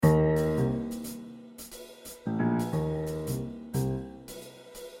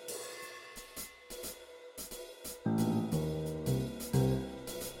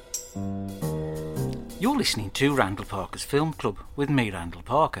You're listening to Randall Parker's Film Club with me, Randall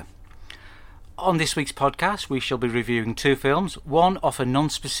Parker. On this week's podcast, we shall be reviewing two films, one off a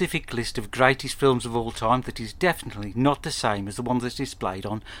non-specific list of greatest films of all time that is definitely not the same as the one that's displayed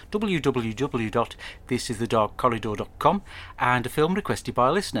on www.thisisthedarkcorridor.com, and a film requested by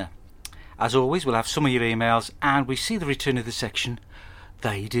a listener. As always, we'll have some of your emails, and we see the return of the section,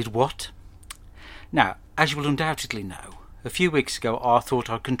 They Did What? Now, as you will undoubtedly know, a few weeks ago I thought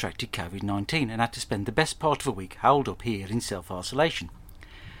I'd contracted COVID-19 and had to spend the best part of a week holed up here in self-isolation.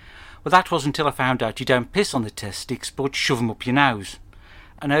 Well, that was until I found out you don't piss on the test sticks but shove them up your nose.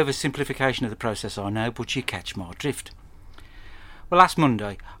 An oversimplification of the process, I know, but you catch my drift. Well, last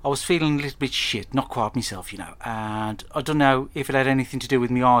Monday I was feeling a little bit shit, not quite myself, and I don't know if it had anything to do with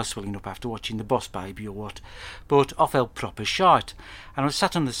my eyes swelling up after watching The Boss Baby or what, but I felt proper shite, and I was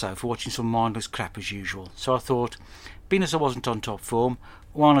sat on the sofa watching some mindless crap as usual, so I thought, being as I wasn't on top form,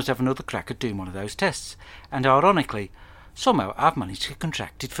 why not have another crack at doing one of those tests? And ironically, somehow I've managed to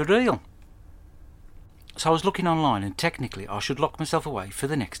contract it for real. So I was looking online, and technically I should lock myself away for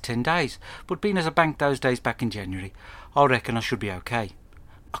the next 10 days, but being as I banked those days back in January, I reckon I should be okay.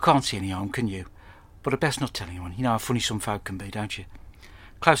 I can't see any harm, can you? But I best not tell anyone. You know how funny some folk can be, don't you?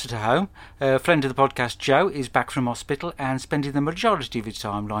 Closer to home, a friend of the podcast, Joe, is back from hospital and spending the majority of his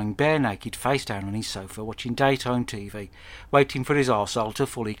time lying bare naked, face down on his sofa, watching daytime TV, waiting for his arsehole to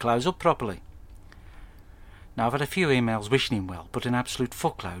fully close up properly. Now, I've had a few emails wishing him well, but an absolute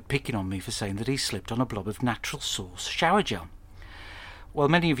fuckload picking on me for saying that he slipped on a blob of natural source shower gel. Well,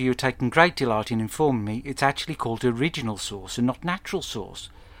 many of you have taken great delight in informing me it's actually called original source and not natural source.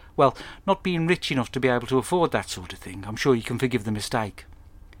 Well, not being rich enough to be able to afford that sort of thing, I'm sure you can forgive the mistake.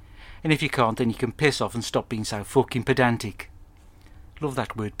 And if you can't, then you can piss off and stop being so fucking pedantic. Love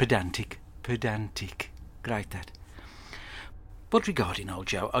that word, pedantic. Pedantic. Great, that. But regarding old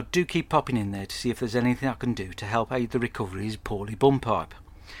Joe, I do keep popping in there to see if there's anything I can do to help aid the recovery of his poorly bum pipe.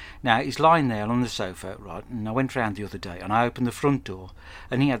 Now, he's lying there on the sofa, right, and I went round the other day and I opened the front door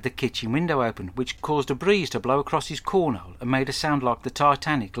and he had the kitchen window open, which caused a breeze to blow across his cornhole and made a sound like the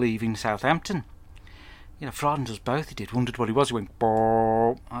Titanic leaving Southampton. Frightened us both, he did. Wondered what he was. He went,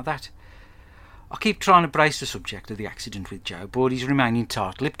 brrr, like that. I keep trying to brace the subject of the accident with Joe, but he's remaining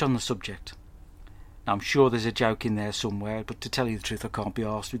tight-lipped on the subject. Now, I'm sure there's a joke in there somewhere, but to tell you the truth, I can't be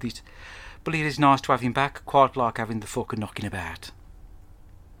arsed with it. But it is nice to have him back, quite like having the fucker knocking about.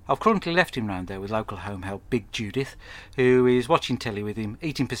 I've currently left him round there with local home help Big Judith, who is watching telly with him,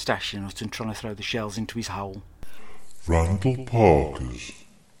 eating pistachio nuts and trying to throw the shells into his hole. Randall Parker's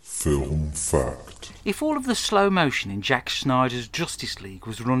Film Fact. If all of the slow motion in Zack Snyder's Justice League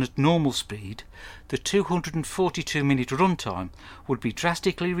was run at normal speed, the 242-minute runtime would be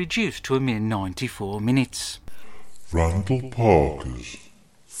drastically reduced to a mere 94 minutes. Randall Parker's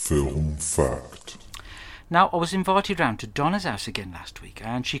Film Fact. Now, I was invited round to Donna's house again last week,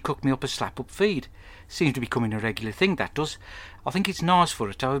 and she cooked me up a slap-up feed. Seems to be becoming a regular thing, that does. I think it's nice for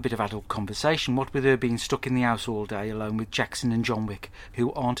her to have a bit of adult conversation, what with her being stuck in the house all day alone with Jackson and John Wick,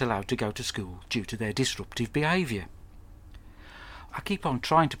 who aren't allowed to go to school due to their disruptive behaviour. I keep on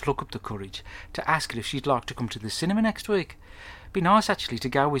trying to pluck up the courage to ask her if she'd like to come to the cinema next week. Be nice, actually, to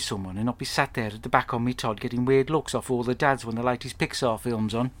go with someone and not be sat there at the back on me Todd getting weird looks off all the dads when the latest Pixar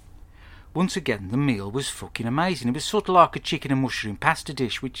film's on. Once again, the meal was fucking amazing. It was sort of like a chicken and mushroom pasta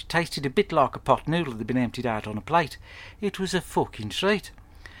dish, which tasted a bit like a pot noodle that had been emptied out on a plate. It was a fucking treat.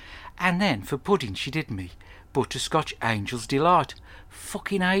 And then, for pudding, she did me butterscotch Angel's Delight.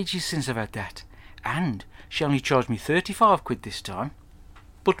 Fucking ages since I've had that. And she only charged me 35 quid this time.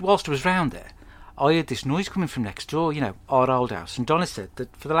 But whilst I was round there, I heard this noise coming from next door, our old house, and Donna said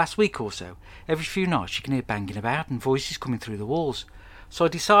that for the last week or so, every few nights she can hear banging about and voices coming through the walls. So I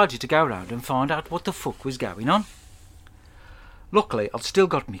decided to go round and find out what the fuck was going on. Luckily, I'd still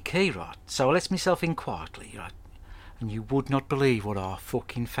got my key, right, so I let myself in quietly, right, and you would not believe what I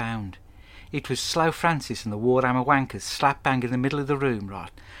fucking found. It was Slow Francis and the Warhammer Wankers slap bang in the middle of the room,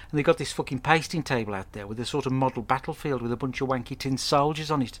 right, and they got this fucking pasting table out there with a sort of model battlefield with a bunch of wanky tin soldiers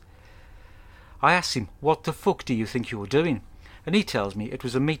on it. I asked him, what the fuck do you think you're doing? And he tells me it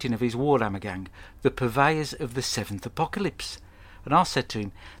was a meeting of his Warhammer gang, the purveyors of the Seventh Apocalypse. And I said to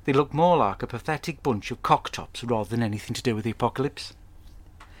him, they look more like a pathetic bunch of cocktops rather than anything to do with the apocalypse.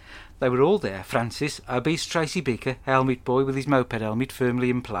 They were all there, Francis, obese Tracy Beaker, helmet boy with his moped helmet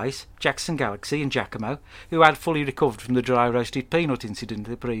firmly in place, Jackson Galaxy and Giacomo, who had fully recovered from the dry roasted peanut incident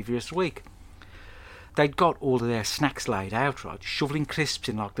the previous week. They'd got all of their snacks laid out, right, shoveling crisps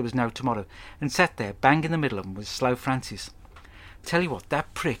in like there was no tomorrow, and sat there bang in the middle of them was Slow Francis. Tell you what,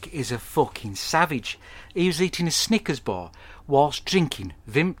 that prick is a fucking savage. He was eating a Snickers bar whilst drinking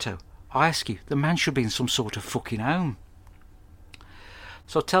Vimto. I ask you, the man should be in some sort of fucking home.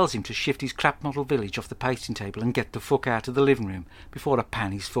 So I tells him to shift his crap model village off the pasting table and get the fuck out of the living room before I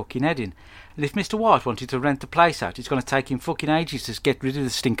pan his fucking head in. And if Mr. White wanted to rent the place out, it's going to take him fucking ages to get rid of the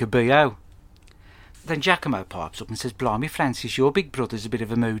stinker B.O. Then Giacomo pipes up and says, "Blimey, Francis, your big brother's a bit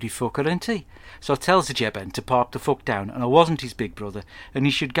of a moody fucker, ain't he?" So I tells the Jebben to pipe the fuck down, and I wasn't his big brother, and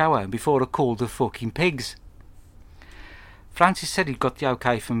he should go home before I called the fucking pigs. Francis said he'd got the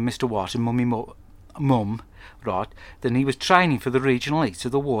okay from Mr. White and Mum, right, then he was training for the regional heats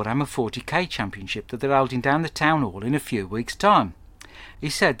of the Warhammer 40k Championship that they're holding down the town hall in a few weeks' time. He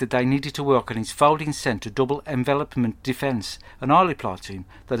said that they needed to work on his folding centre double envelopment defence, and I replied to him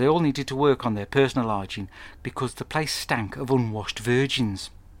that they all needed to work on their personal hygiene because the place stank of unwashed virgins.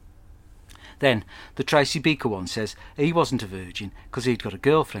 Then the Tracy Beaker one says he wasn't a virgin because he'd got a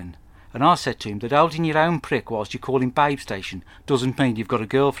girlfriend, and I said to him that holding your own prick whilst you call him Babe Station doesn't mean you've got a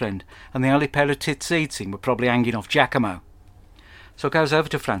girlfriend, and the only pair of tits he'd seen were probably hanging off Giacomo. So I goes over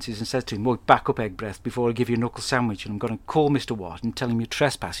to Francis and says to him, "Well, back up, egg breath, before I give you a knuckle sandwich, and I'm going to call Mr. White and tell him you're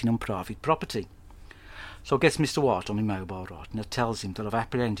trespassing on private property." So I gets Mr. White on my mobile, right, and I tells him that I've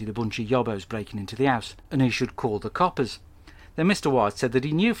apprehended a bunch of yobbos breaking into the house, and he should call the coppers. Then Mr. White said that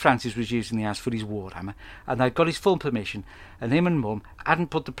he knew Francis was using the house for his Warhammer, and they'd got his full permission, and him and Mum hadn't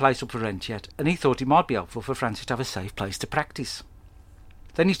put the place up for rent yet, and he thought it might be helpful for Francis to have a safe place to practice.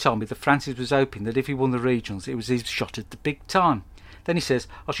 Then he told me that Francis was hoping that if he won the regionals, it was his shot at the big time. Then he says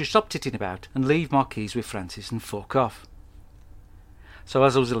I should stop titting about and leave my keys with Francis and fuck off. So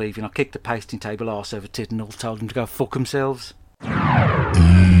as I was leaving, I kicked the pasting table arse over tit and all told them to go fuck themselves.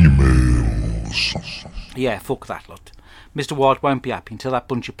 Emails. Yeah, fuck that lot. Mr. White won't be happy until that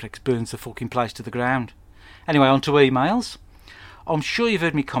bunch of pricks burns the fucking place to the ground. Anyway, on to emails. I'm sure you've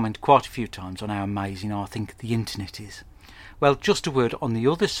heard me comment quite a few times on how amazing I think the internet is. Well, just a word on the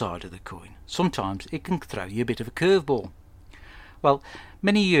other side of the coin. Sometimes it can throw you a bit of a curveball. Well,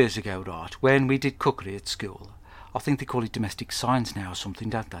 many years ago, right, when we did cookery at school, I think they call it domestic science now or something,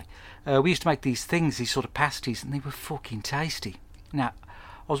 don't they? We used to make these sort of pasties, and they were fucking tasty. Now,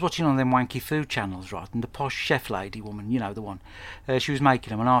 I was watching on them wanky food channels, right, and the posh chef lady woman, you know, the one, she was making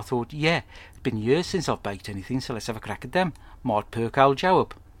them, and I thought, yeah, it's been years since I've baked anything, so let's have a crack at them. Might perk old Joe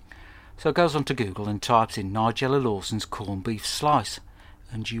up. So it goes on to Google and types in Nigella Lawson's corned beef slice,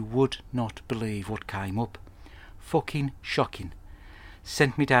 and you would not believe what came up. Fucking shocking.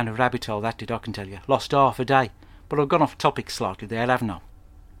 Sent me down a rabbit hole, that did, I can tell you. Lost half a day. But I've gone off topic slightly there, haven't I?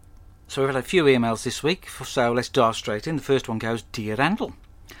 So we've had a few emails this week, so let's dive straight in. The first one goes, "Dear Randall,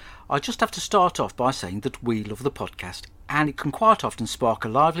 I just have to start off by saying that we love the podcast, and it can quite often spark a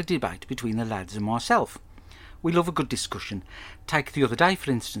lively debate between the lads and myself. We love a good discussion. Take the other day,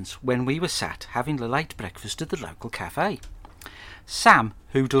 for instance, when we were sat having a late breakfast at the local cafe. Sam,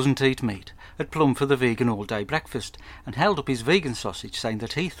 who doesn't eat meat, had plumbed for the vegan all-day breakfast and held up his vegan sausage, saying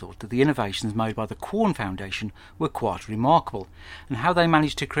that he thought that the innovations made by the Quorn Foundation were quite remarkable, and how they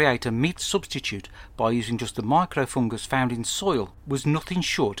managed to create a meat substitute by using just the microfungus found in soil was nothing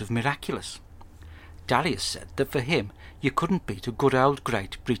short of miraculous. Darius said that for him you couldn't beat a good old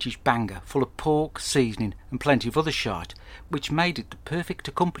great British banger full of pork, seasoning and plenty of other shite, which made it the perfect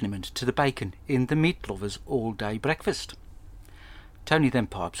accompaniment to the bacon in the meat lover's all-day breakfast. Tony then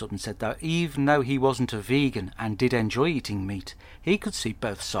pipes up and said that even though he wasn't a vegan and did enjoy eating meat, he could see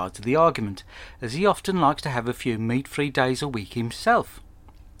both sides of the argument, as he often likes to have a few meat-free days a week himself.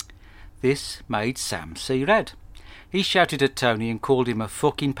 This made Sam see red. He shouted at Tony and called him a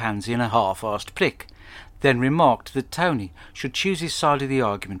fucking pansy and a half-arsed prick, then remarked that Tony should choose his side of the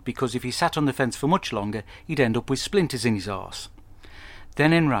argument because if he sat on the fence for much longer, he'd end up with splinters in his arse.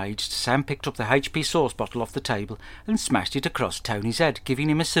 Then enraged, Sam picked up the HP sauce bottle off the table and smashed it across Tony's head, giving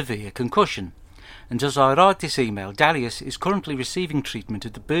him a severe concussion. And as I write this email, Darius is currently receiving treatment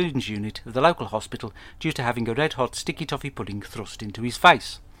at the burns unit of the local hospital due to having a red-hot sticky toffee pudding thrust into his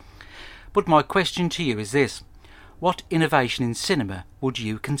face. But my question to you is this: what innovation in cinema would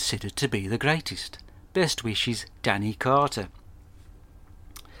you consider to be the greatest? Best wishes, Danny Carter.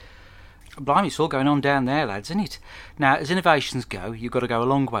 Blimey, it's all going on down there, lads, isn't it? Now, as innovations go, you've got to go a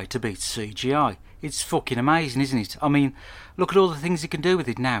long way to beat CGI. It's fucking amazing, isn't it? I mean, look at all the things you can do with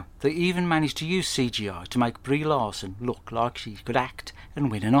it now. They even managed to use CGI to make Brie Larson look like she could act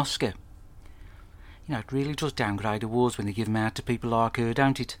and win an Oscar. You know, it really does downgrade awards when they give them out to people like her,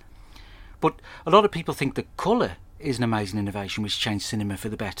 don't it? But a lot of people think that colour is an amazing innovation which changed cinema for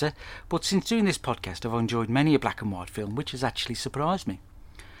the better, but since doing this podcast I've enjoyed many a black and white film which has actually surprised me.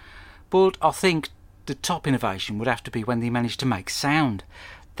 But I think the top innovation would have to be when they managed to make sound.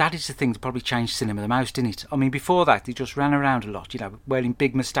 that is the thing that probably changed cinema the most, isn't it? I mean, before that, they just ran around a lot, wearing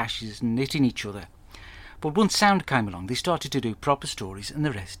big moustaches and hitting each other. But once sound came along, they started to do proper stories, and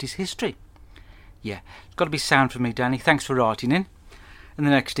the rest is history. Yeah, it's got to be sound for me, Danny. Thanks for writing in. And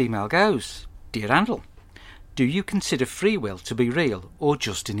the next email goes, Dear Randall, do you consider free will to be real or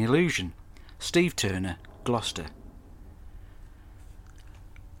just an illusion? Steve Turner, Gloucester.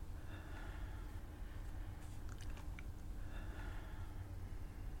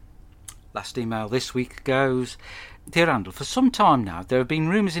 Last email this week goes, Dear Randall, for some time now there have been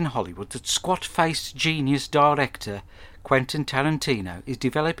rumours in Hollywood that squat-faced genius director Quentin Tarantino is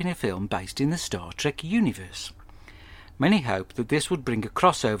developing a film based in the Star Trek universe. Many hope that this would bring a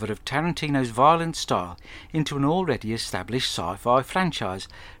crossover of Tarantino's violent style into an already established sci-fi franchise,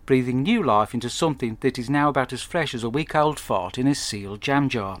 breathing new life into something that is now about as fresh as a week-old fart in a sealed jam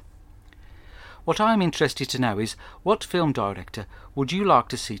jar. What I am interested to know is, what film director would you like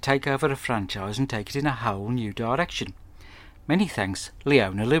to see take over a franchise and take it in a whole new direction? Many thanks,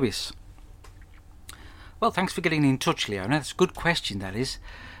 Leona Lewis. Well, thanks for getting in touch, Leona. That's a good question, that is.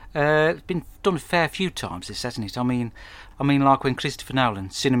 It's been done a fair few times, this, hasn't it? I mean, like when Christopher Nolan,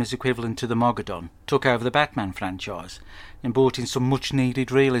 cinema's equivalent to the Mogadon, took over the Batman franchise and brought in some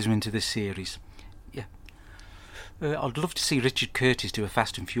much-needed realism into this series. Yeah. I'd love to see Richard Curtis do a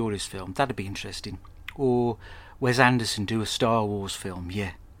Fast and Furious film. That'd be interesting. Or Wes Anderson do a Star Wars film,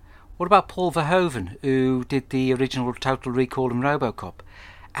 yeah. What about Paul Verhoeven, who did the original Total Recall and RoboCop?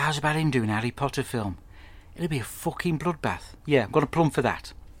 How's about him doing a Harry Potter film? It'll be a fucking bloodbath. Yeah, I'm going to plumb for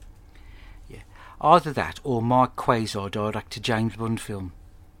that. Yeah, either that or Mike Quasar direct a James Bond film.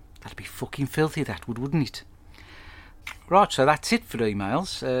 That'd be fucking filthy, that would, wouldn't it? Right, so that's it for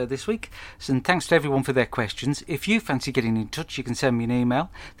emails this week. And thanks to everyone for their questions. If you fancy getting in touch, you can send me an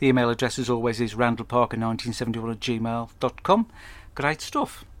email. The email address, as always, is randallparker1971@gmail.com. Great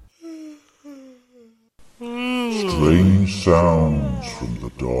stuff. Strange sounds from the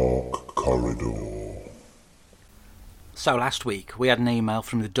dark corridor. So last week we had an email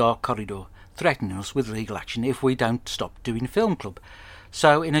from the Dark Corridor threatening us with legal action if we don't stop doing Film Club.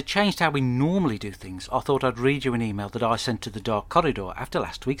 So in a change to how we normally do things, I thought I'd read you an email that I sent to the Dark Corridor after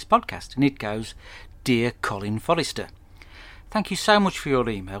last week's podcast, and it goes, Dear Colin Forrester, thank you so much for your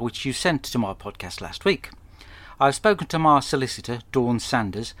email which you sent to my podcast last week. I've spoken to my solicitor, Dawn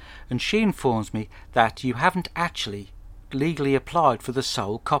Sanders, and she informs me that you haven't actually legally applied for the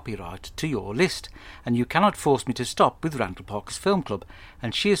sole copyright to your list, and you cannot force me to stop with Randall Parker's Film Club,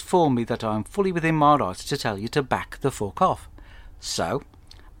 and she has informed me that I am fully within my rights to tell you to back the fuck off. So,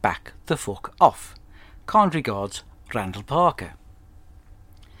 back the fuck off. Kind regards, Randall Parker.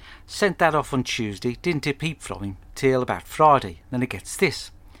 Sent that off on Tuesday, didn't hear a peep from him till about Friday, then it gets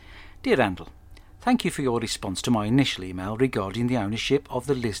this. Dear Randall, thank you for your response to my initial email regarding the ownership of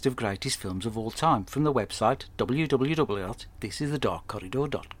the list of greatest films of all time from the website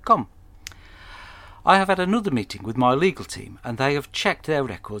www.thisisthedarkcorridor.com. I have had another meeting with my legal team and they have checked their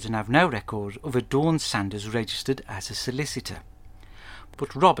records and have no record of a Dawn Sanders registered as a solicitor.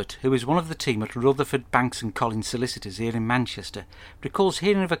 But Robert, who is one of the team at Rutherford, Banks and Collins Solicitors here in Manchester, recalls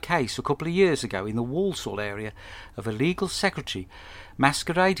hearing of a case a couple of years ago in the Walsall area of a legal secretary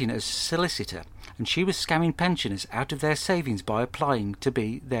masquerading as solicitor, and she was scamming pensioners out of their savings by applying to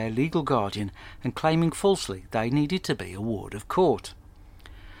be their legal guardian and claiming falsely they needed to be a ward of court.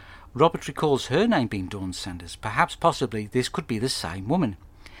 Robert recalls her name being Dawn Sanders. Perhaps possibly this could be the same woman.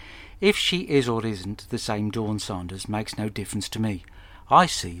 If she is or isn't the same Dawn Sanders makes no difference to me. I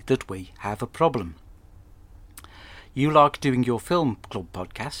see that we have a problem. You like doing your Film Club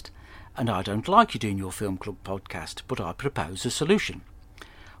podcast, and I don't like you doing your Film Club podcast, but I propose a solution.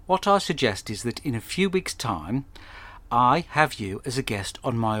 What I suggest is that in a few weeks' time, I have you as a guest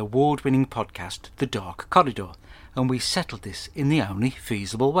on my award-winning podcast, The Dark Corridor, and we settle this in the only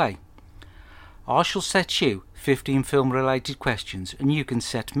feasible way. I shall set you 15 film-related questions, and you can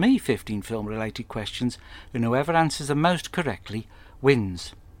set me 15 film-related questions, and whoever answers them most correctly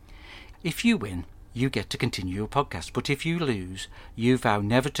wins. If you win, you get to continue your podcast, but if you lose, you vow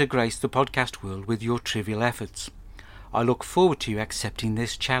never to grace the podcast world with your trivial efforts. I look forward to you accepting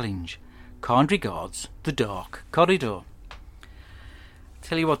this challenge. Kind regards, The Dark Corridor.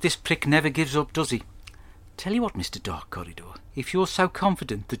 Tell you what, this prick never gives up, does he? Tell you what, Mr. Dark Corridor, if you're so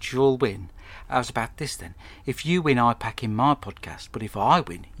confident that you'll win, how's about this then? If you win, I pack in my podcast, but if I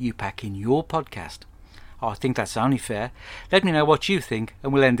win, you pack in your podcast. I think that's only fair. Let me know what you think,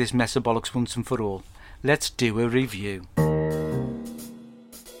 and we'll end this mess of bollocks once and for all. Let's do a review.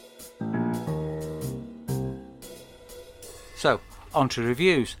 So, On to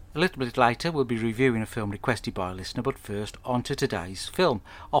reviews. A little bit later we'll be reviewing a film requested by a listener, but first on to today's film,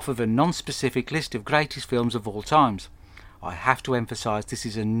 off of a non-specific list of greatest films of all times. I have to emphasise this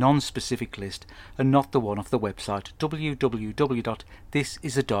is a non-specific list and not the one off the website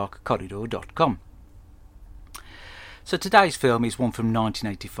www.thisisadarkcorridor.com. So today's film is one from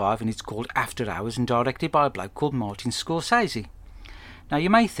 1985 and it's called After Hours and directed by a bloke called Martin Scorsese. Now you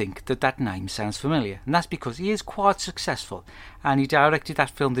may think that name sounds familiar, and that's because he is quite successful and he directed that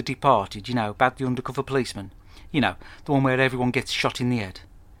film The Departed, about the undercover policeman. The one where everyone gets shot in the head.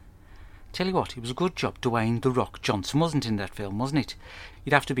 Tell you what, it was a good job Dwayne "The Rock" Johnson wasn't in that film, wasn't it?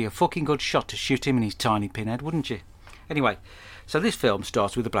 You'd have to be a fucking good shot to shoot him in his tiny pinhead, wouldn't you? Anyway, so this film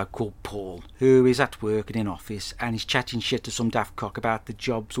starts with a bloke called Paul, who is at work in an office and he's chatting shit to some daft cock about the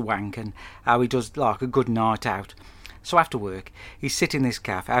job's wank and how he does like a good night out. So after work, he's sitting in this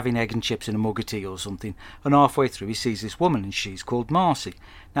cafe having egg and chips and a mug of tea or something, and halfway through he sees this woman and she's called Marcy.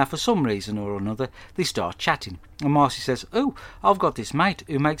 Now for some reason or another, they start chatting, and Marcy says, "Oh, I've got this mate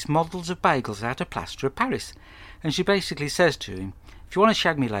who makes models of bagels out of plaster of Paris." And she basically says to him, "If you want to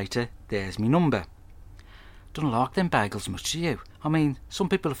shag me later, there's me number." Don't like them bagels much, do you? I mean, some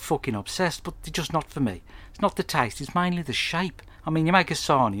people are fucking obsessed, but they're just not for me. It's not the taste, it's mainly the shape. I mean, you make a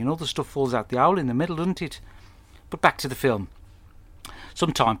sarnie and all the stuff falls out the hole in the middle, doesn't it? But back to the film.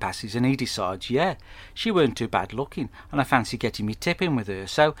 Some time passes and he decides, she weren't too bad looking and I fancy getting me tip in with her,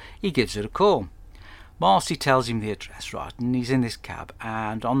 so he gives her a call. Marcy tells him the address, right, and he's in this cab,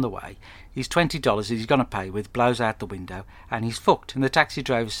 and on the way, his $20 he's going to pay with blows out the window, and he's fucked, and the taxi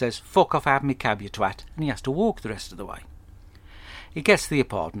driver says, "Fuck off out of me cab, you twat," and he has to walk the rest of the way. He gets to the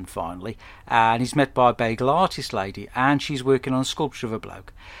apartment finally, and he's met by a bagel artist lady, and she's working on a sculpture of a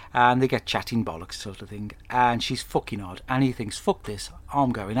bloke, and they get chatting bollocks sort of thing, and she's fucking odd, and he thinks, "Fuck this,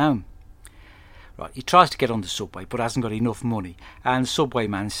 I'm going home." Right, he tries to get on the subway, but hasn't got enough money, and the subway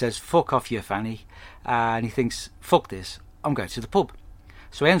man says, "Fuck off you fanny," and he thinks, "Fuck this, I'm going to the pub."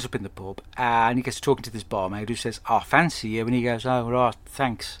 So he ends up in the pub, and he gets talking to this barmaid who says, "I fancy you," and he goes, "Oh right,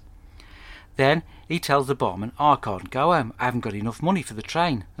 thanks." Then he tells the barman, "I can't go home, I haven't got enough money for the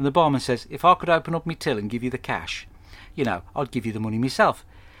train." And the barman says, "If I could open up my till and give you the cash, I'd give you the money myself.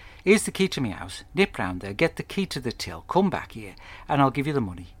 Here's the key to my house, nip round there, get the key to the till, come back here, and I'll give you the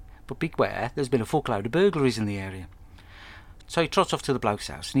money. But beware, there's been a fuckload of burglaries in the area." So he trots off to the bloke's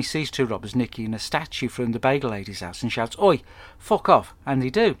house and he sees two robbers nicking a statue from the bagel lady's house and shouts, "Oi, fuck off," and they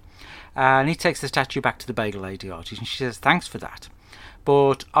do. And he takes the statue back to the bagel lady artist and she says, "Thanks for that,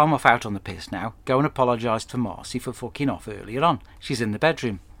 but I'm off out on the piss now. Go and apologise to Marcy for fucking off earlier on. She's in the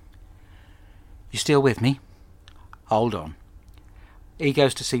bedroom." "You still with me?" "Hold on." He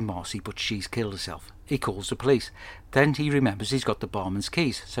goes to see Marcy, but she's killed herself. He calls the police. Then he remembers he's got the barman's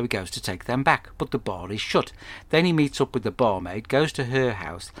keys, so he goes to take them back, but the bar is shut. Then he meets up with the barmaid, goes to her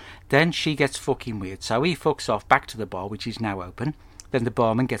house. Then she gets fucking weird, so he fucks off back to the bar, which is now open. Then the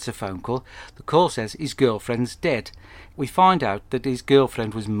barman gets a phone call. The call says his girlfriend's dead. We find out that his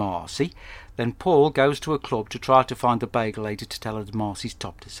girlfriend was Marcy. Then Paul goes to a club to try to find the bagel lady to tell her that Marcy's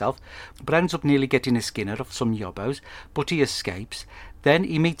topped herself, but ends up nearly getting a skinner of some yobbos, but he escapes. Then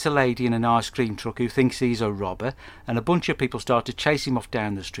he meets a lady in an ice cream truck who thinks he's a robber, and a bunch of people start to chase him off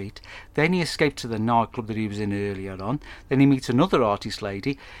down the street. Then he escapes to the nightclub that he was in earlier on. Then he meets another artist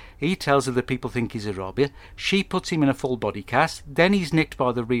lady. He tells her that people think he's a robber. She puts him in a full body cast. Then he's nicked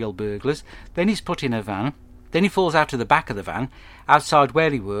by the real burglars. Then he's put in a van. Then he falls out of the back of the van, outside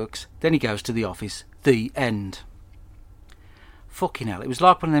where he works. Then he goes to the office. The end. Fucking hell, it was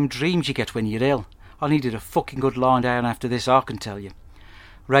like one of them dreams you get when you're ill. I needed a fucking good line down after this, I can tell you.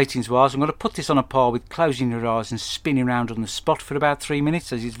 Ratings wise, I'm going to put this on a par with Closing Your Eyes and spinning around on the spot for about 3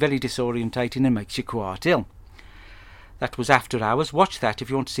 minutes, as it's very disorientating and makes you quite ill. That was After Hours. Watch that if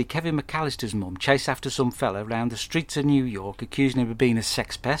you want to see Kevin McAllister's mum chase after some fella round the streets of New York accusing him of being a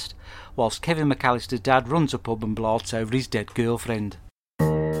sex pest, whilst Kevin McAllister's dad runs a pub and blarts over his dead girlfriend.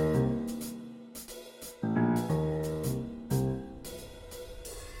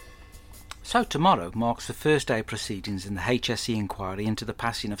 So tomorrow marks the first day of proceedings in the HSE inquiry into the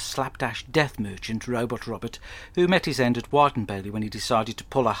passing of slapdash death merchant Robot Robert, who met his end at White and Bailey when he decided to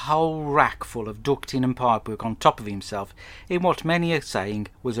pull a whole rack full of ducting and pipework on top of himself in what many are saying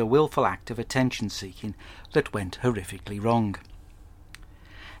was a willful act of attention-seeking that went horrifically wrong.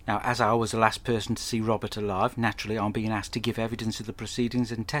 Now, as I was the last person to see Robert alive, naturally I'm being asked to give evidence of the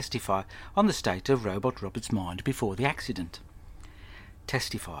proceedings and testify on the state of Robot Robert's mind before the accident.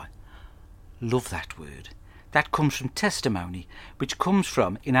 Testify. Love that word. That comes from testimony, which comes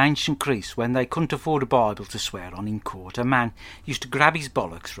from in ancient Greece when they couldn't afford a Bible to swear on in court. A man used to grab his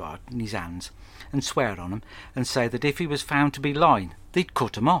bollocks right in his hands and swear on them and say that if he was found to be lying, they'd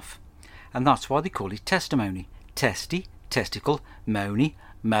cut him off. And that's why they call it testimony. Testy, testicle, mony,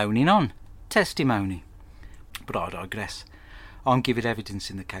 moaning on. Testimony. But I digress. I'm giving evidence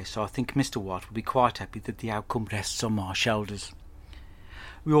in the case, so I think Mr. White will be quite happy that the outcome rests on my shoulders.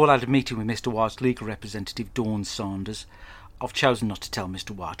 We all had a meeting with Mr. White's legal representative, Dawn Saunders. I've chosen not to tell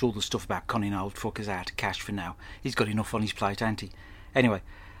Mr. White all the stuff about conning old fuckers out of cash for now. He's got enough on his plate, ain't he? Anyway,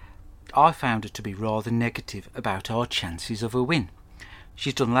 I found her to be rather negative about our chances of a win.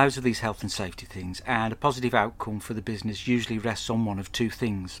 She's done loads of these health and safety things, and a positive outcome for the business usually rests on one of two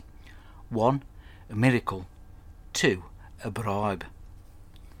things. 1, a miracle. 2, a bribe.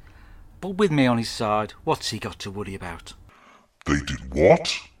 But with me on his side, what's he got to worry about? They did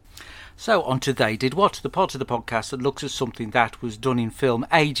what? So on to They Did What, the part of the podcast that looks at something that was done in film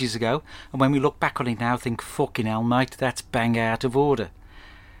ages ago, and when we look back on it now think, fucking hell mate, that's bang out of order.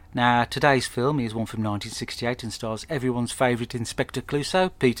 Now, today's film is one from 1968 and stars everyone's favourite Inspector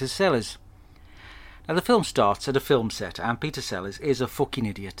Clouseau, Peter Sellers. Now, the film starts at a film set, and Peter Sellers is a fucking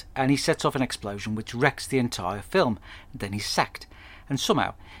idiot, and he sets off an explosion which wrecks the entire film. Then he's sacked, and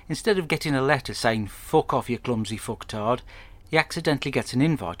somehow, instead of getting a letter saying, fuck off you clumsy fucktard, he accidentally gets an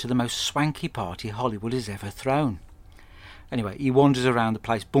invite to the most swanky party Hollywood has ever thrown. Anyway, he wanders around the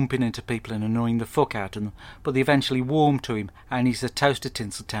place bumping into people and annoying the fuck out of them, but they eventually warm to him and he's a toast of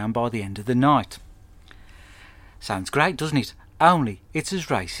Tinseltown by the end of the night. Sounds great, doesn't it? Only it's as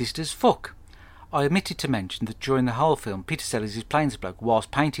racist as fuck. I omitted to mention that during the whole film Peter Sellers' plains bloke was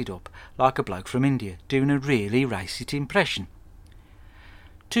painted up like a bloke from India, doing a really racist impression.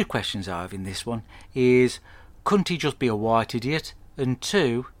 2 questions I have in this one is, couldn't he just be a white idiot? And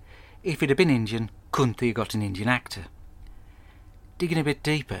 2, if he'd have been Indian, couldn't he have got an Indian actor? Digging a bit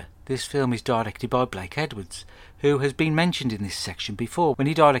deeper, this film is directed by Blake Edwards, who has been mentioned in this section before when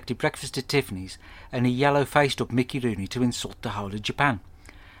he directed Breakfast at Tiffany's and he yellow-faced up Mickey Rooney to insult the whole of Japan.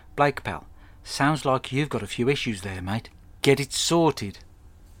 Blake, pal, sounds like you've got a few issues there, mate. Get it sorted.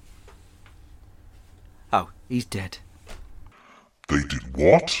 Oh, he's dead. They did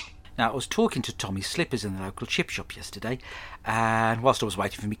what? Now, I was talking to Tommy Slippers in the local chip shop yesterday, and whilst I was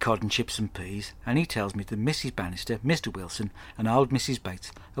waiting for me cod and chips and peas, and he tells me that Mrs. Bannister, Mr. Wilson and old Mrs.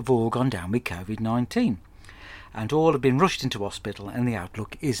 Bates have all gone down with COVID-19, and all have been rushed into hospital, and the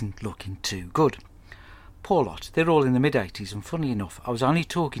outlook isn't looking too good. Poor lot, they're all in the mid-80s, and funny enough, I was only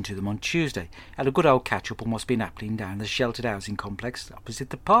talking to them on Tuesday, had a good old catch-up on what's been happening down the sheltered housing complex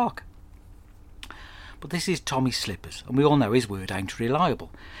opposite the park. But this is Tommy Slippers, and we all know his word ain't reliable,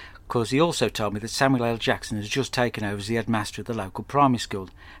 because he also told me that Samuel L. Jackson has just taken over as the headmaster at the local primary school,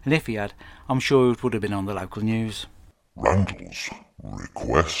 and if he had, I'm sure it would have been on the local news. Randall's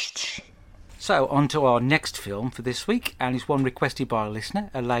requests. So, on to our next film for this week, and it's one requested by a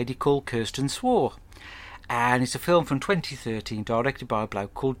listener, a lady called Kirsten Swore. And it's a film from 2013, directed by a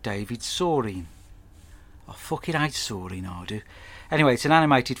bloke called David Soren. I fucking hate Soren, I do. Anyway, it's an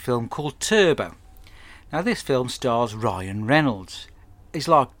animated film called Turbo. Now, this film stars Ryan Reynolds. He's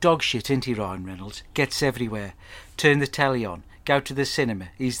like dog shit, isn't he, Ryan Reynolds? Gets everywhere. Turn the telly on. Go to the cinema.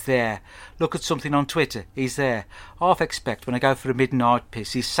 He's there. Look at something on Twitter. He's there. Half expect when I go for a midnight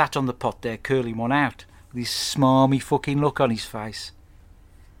piss, he's sat on the pot there curling one out, with his smarmy fucking look on his face.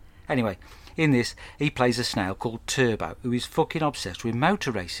 Anyway, in this, he plays a snail called Turbo, who is fucking obsessed with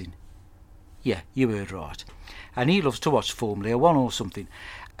motor racing. Yeah, you heard right. And he loves to watch Formula 1 or something.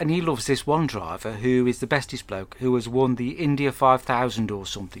 And he loves this one driver who is the bestest bloke, who has won the India 5000 or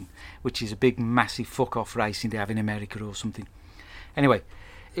something, which is a big massive fuck-off racing they have in America or something. Anyway,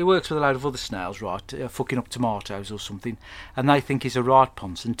 he works with a load of other snails, right, fucking up tomatoes or something, and they think he's a right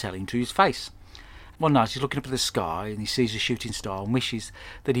ponce and tell him to his face. One night he's looking up at the sky and he sees a shooting star and wishes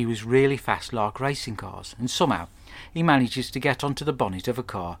that he was really fast like racing cars, and somehow he manages to get onto the bonnet of a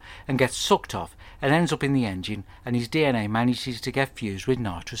car and gets sucked off and ends up in the engine, and his DNA manages to get fused with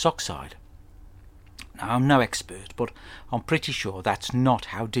nitrous oxide. Now, I'm no expert, but I'm pretty sure that's not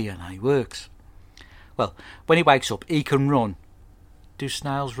how DNA works. Well, when he wakes up, he can run. Do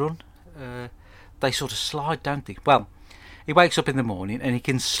snails run? They sort of slide, don't they? Well, he wakes up in the morning and he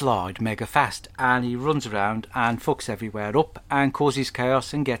can slide mega fast, and he runs around and fucks everywhere up and causes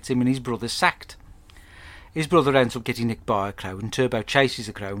chaos and gets him and his brother sacked. His brother ends up getting nicked by a crow, and Turbo chases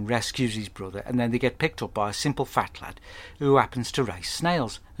the crow and rescues his brother, and then they get picked up by a simple fat lad who happens to race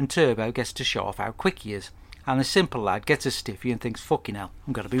snails, and Turbo gets to show off how quick he is, and the simple lad gets a stiffy and thinks, fucking hell,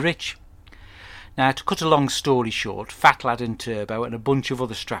 I'm going to be rich. Now, to cut a long story short, Fat Lad and Turbo and a bunch of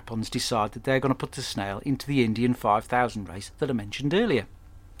other strap-ons decide that they're going to put the snail into the Indian 5000 race that I mentioned earlier.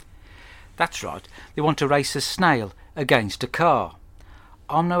 That's right, they want to race a snail against a car.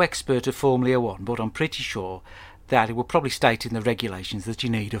 I'm no expert of Formula 1, but I'm pretty sure that it will probably state in the regulations that you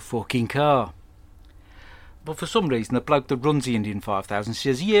need a fucking car. But for some reason, the bloke that runs the Indian 5000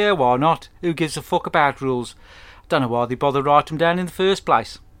 says, yeah, why not? Who gives a fuck about rules? I don't know why they bother write them down in the first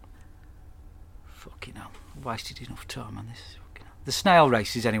place. Fucking hell, I wasted enough time on this. The snail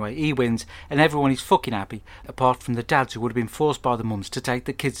races anyway, he wins, and everyone is fucking happy, apart from the dads who would have been forced by the mums to take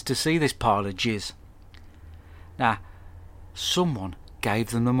the kids to see this pile of jizz. Now, someone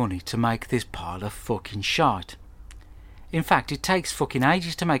gave them the money to make this pile of fucking shite. In fact, it takes fucking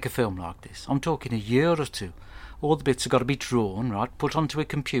ages to make a film like this. I'm talking a year or two. All the bits have got to be drawn, right, put onto a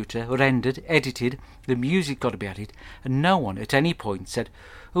computer, rendered, edited, the music got to be added, and no one at any point said,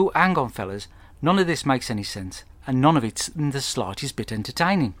 oh, hang on fellas, none of this makes any sense, and none of it's in the slightest bit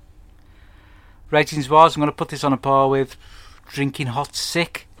entertaining. Ratings-wise, I'm going to put this on a par with Drinking Hot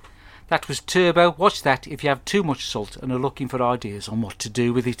Sick. That was Turbo. Watch that if you have too much salt and are looking for ideas on what to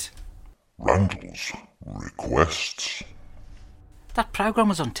do with it. Randall's Requests. That programme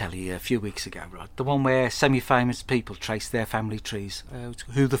was on telly a few weeks ago, right? The one where semi-famous people trace their family trees.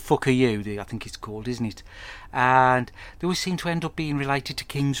 Who the fuck are you? I think it's called, isn't it? And they always seem to end up being related to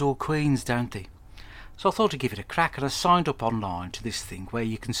kings or queens, don't they? So I thought I'd give it a crack, and I signed up online to this thing where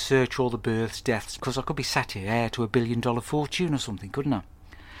you can search all the births, deaths, because I could be sat here heir to $1 billion fortune or something, couldn't I?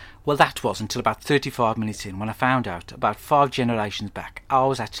 Well, that was until about 35 minutes in when I found out, about 5 generations back, I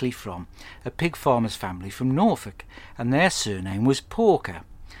was actually from a pig farmer's family from Norfolk, and their surname was Porker,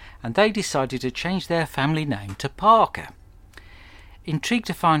 and they decided to change their family name to Parker. Intrigued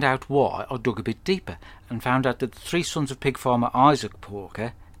to find out why, I dug a bit deeper and found out that the 3 sons of pig farmer Isaac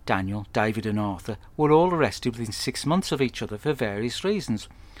Porker, Daniel, David and Arthur, were all arrested within 6 months of each other for various reasons.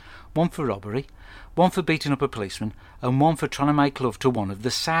 One for robbery, one for beating up a policeman, and one for trying to make love to one of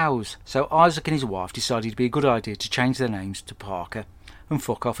the sows. So Isaac and his wife decided it'd be a good idea to change their names to Parker and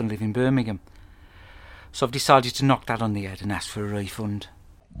fuck off and live in Birmingham. So I've decided to knock that on the head and ask for a refund.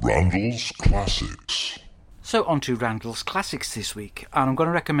 Randall's Classics. So on to Randall's Classics this week, and I'm going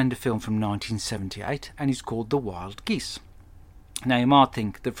to recommend a film from 1978, and it's called The Wild Geese. Now, you might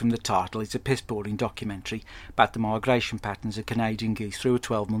think that from the title it's a piss-boring documentary about the migration patterns of Canadian geese through a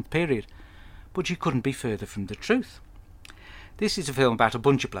 12-month period, but you couldn't be further from the truth. This is a film about a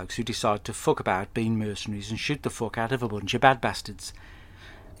bunch of blokes who decide to fuck about being mercenaries and shoot the fuck out of a bunch of bad bastards.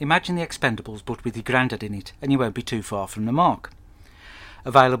 Imagine The Expendables but with your granddad in it, and you won't be too far from the mark.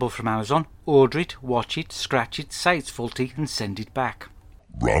 Available from Amazon. Order it, watch it, scratch it, say it's faulty and send it back.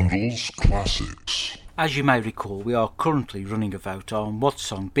 Randall's Classics. As you may recall, we are currently running a vote on what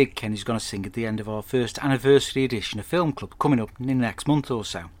song Big Ken is going to sing at the end of our first anniversary edition of Film Club coming up in the next month or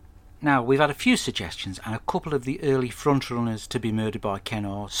so. Now, we've had a few suggestions, and a couple of the early frontrunners to be murdered by Ken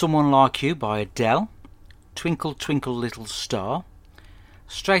are Someone Like You by Adele, Twinkle Twinkle Little Star,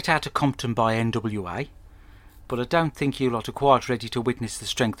 Straight Outta Compton by NWA, but I don't think you lot are quite ready to witness the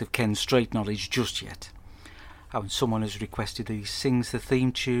strength of Ken's street knowledge just yet. Oh, and someone has requested that he sings the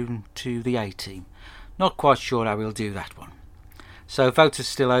theme tune to the A-Team. Not quite sure how we'll do that one. So votes are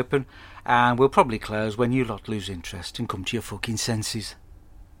still open, and we'll probably close when you lot lose interest and come to your fucking senses.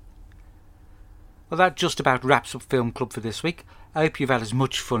 Well, that just about wraps up Film Club for this week. I hope you've had as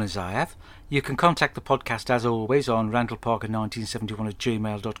much fun as I have. You can contact the podcast as always on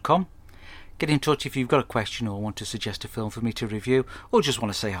randallparker1971@gmail.com. Get in touch if you've got a question or want to suggest a film for me to review, or just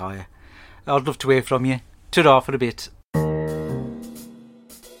want to say hi. I'd love to hear from you. Ta-ra for a bit.